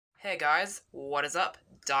Hey guys, what is up?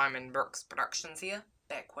 Diamond Brooks Productions here,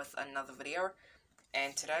 back with another video,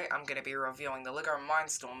 and today I'm going to be reviewing the LEGO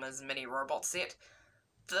Mindstormers Mini Robot set.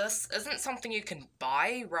 This isn't something you can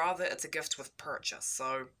buy, rather it's a gift with purchase.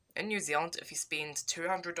 So, in New Zealand, if you spend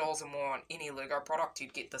 $200 or more on any LEGO product,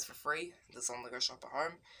 you'd get this for free. This on LEGO Shop at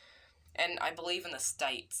Home. And I believe in the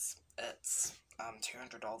States, it's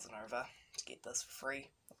 $200 and over to get this for free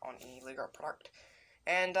on any LEGO product.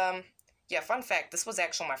 And, yeah, fun fact, this was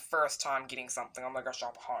actually my first time getting something on LEGO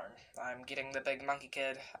Shop at Home. I'm getting the big Monkey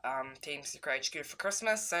Kid Team Secret HQ for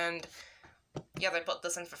Christmas, and yeah, they put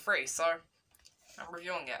this in for free, so I'm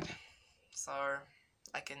reviewing it. So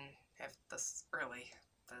I can have this early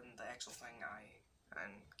than the actual thing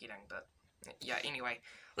I'm getting, but yeah, anyway,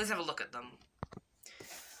 let's have a look at them.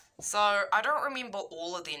 So, I don't remember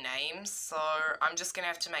all of their names, so I'm just gonna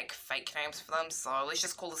have to make fake names for them, so let's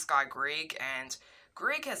just call this guy Greg, and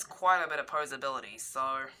Greg has quite a bit of posability,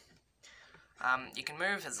 so you can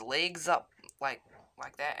move his legs up like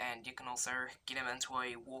that, and you can also get him into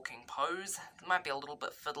a walking pose. It might be a little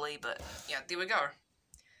bit fiddly, but yeah, there we go.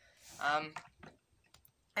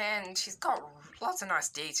 And he's got lots of nice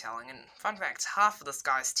detailing, and fun fact, half of this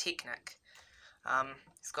guy's Technic.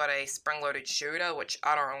 He's got a spring-loaded shooter, which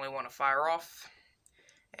I don't really want to fire off.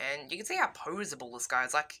 And you can see how posable this guy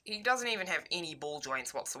is. Like, he doesn't even have any ball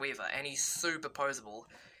joints whatsoever, and he's super posable.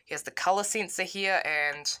 He has the color sensor here,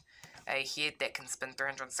 and a head that can spin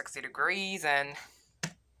 360 degrees, and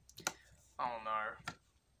oh no.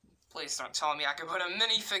 Please don't tell me I can put a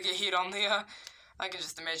minifigure head on there. I can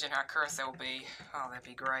just imagine how cursed that will be. Oh, that'd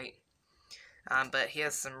be great. But he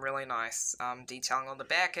has some really nice detailing on the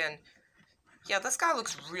back, and yeah, this guy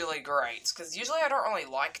looks really great, because usually I don't really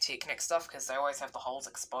like Technic stuff, because they always have the holes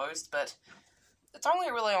exposed, but it's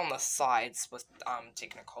only really on the sides with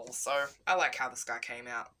Technic holes, so I like how this guy came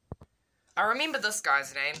out. I remember this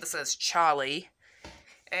guy's name. This is Charlie,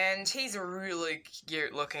 and he's a really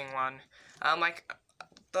cute looking one.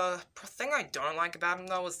 The thing I don't like about him,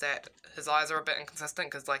 though, is that his eyes are a bit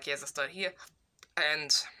inconsistent, because, like, he has a stud here,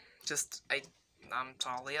 and just a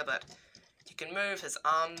tile here, but you can move his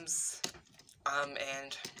arms,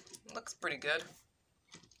 and it looks pretty good.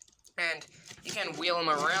 And you can wheel him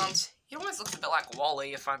around. He almost looks a bit like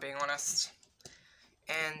Wally, if I'm being honest.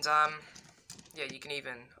 And, yeah, you can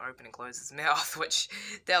even open and close his mouth, which,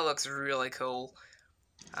 that looks really cool.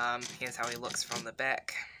 Here's how he looks from the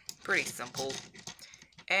back. Pretty simple.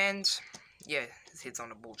 And, yeah, his head's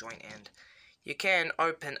on a ball joint, and you can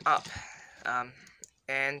open up,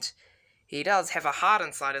 and he does have a heart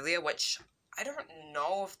inside of there, which I don't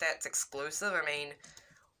know if that's exclusive. I mean,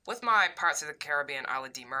 with my Pirates of the Caribbean Isla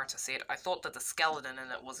de Muerta set, I thought that the skeleton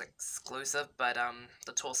in it was exclusive, but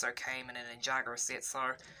the torso came in an Ninjago set, so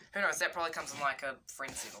who knows, that probably comes in like a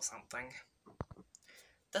friend set or something.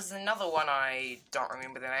 This is another one I don't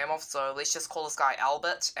remember the name of, so let's just call this guy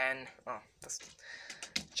Albert, and, oh, this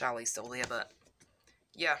Charlie's still there, but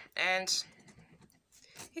yeah, and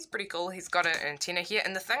he's pretty cool. He's got an antenna here,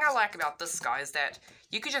 and the thing I like about this guy is that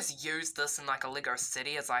you could just use this in like a LEGO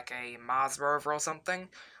city as like a Mars rover or something.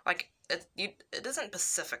 Like, it isn't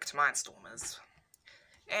specific to Mindstormers.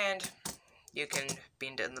 And you can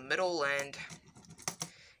bend it in the middle, and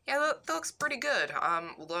yeah, that looks pretty good.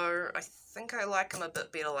 Although I think I like him a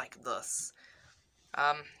bit better like this.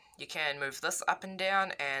 You can move this up and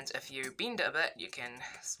down, and if you bend it a bit, you can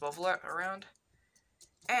swivel it around.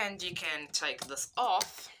 And you can take this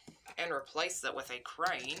off and replace it with a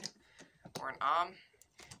crane or an arm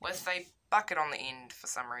with a bucket on the end for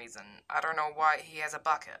some reason. I don't know why he has a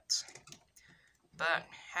bucket, but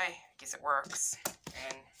hey, I guess it works.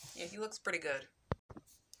 And yeah, he looks pretty good.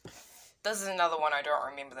 This is another one I don't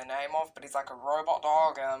remember the name of, but he's like a robot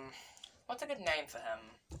dog. What's a good name for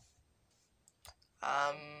him?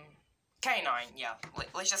 K9, yeah.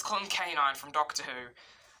 Let's just call him K9 from Doctor Who.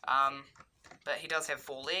 But he does have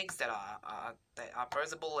 4 legs that are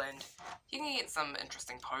posable, and you can get some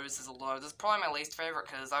interesting poses, although this is probably my least favourite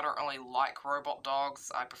because I don't really like robot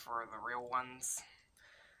dogs. I prefer the real ones.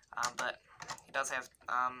 But he does have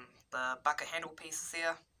the bucket handle pieces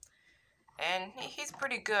here, and he's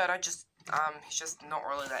pretty good. He's just not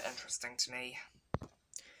really that interesting to me.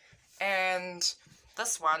 And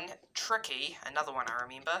this one, Tricky, another one I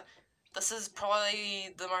remember, this is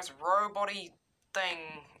probably the most robot-y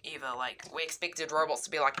thing ever. Like, we expected robots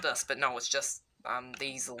to be like this, but no, it's just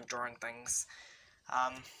these little drawing things.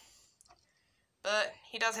 But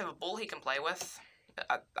he does have a ball he can play with.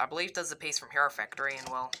 I believe there's a piece from Hero Factory, and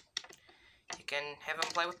well, you can have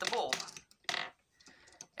him play with the ball.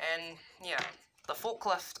 And yeah, the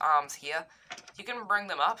forklift arms here, you can bring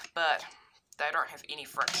them up, but they don't have any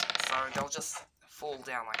friction, so they'll just fall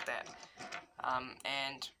down like that.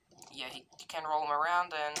 And yeah, you can roll him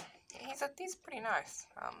around, and he's pretty nice.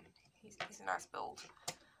 He's a nice build.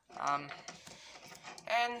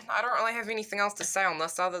 And I don't really have anything else to say on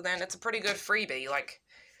this other than it's a pretty good freebie. Like,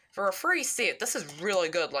 for a free set, this is really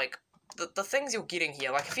good. Like, the things you're getting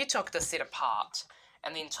here, like, if you took this set apart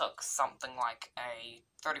and then took something like a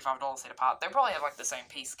 $35 set apart, they probably have, like, the same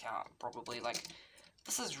piece count, probably. Like,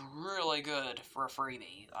 this is really good for a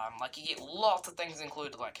freebie. Like, you get lots of things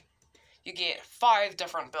included. Like, you get 5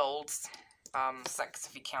 different builds, 6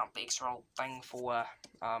 if you count the extra thing for,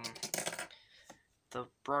 the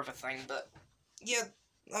rover thing, but, yeah,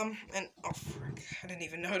 and, oh, frick, I didn't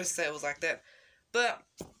even notice that it was like that. But,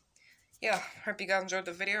 yeah, hope you guys enjoyed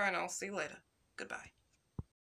the video, and I'll see you later. Goodbye.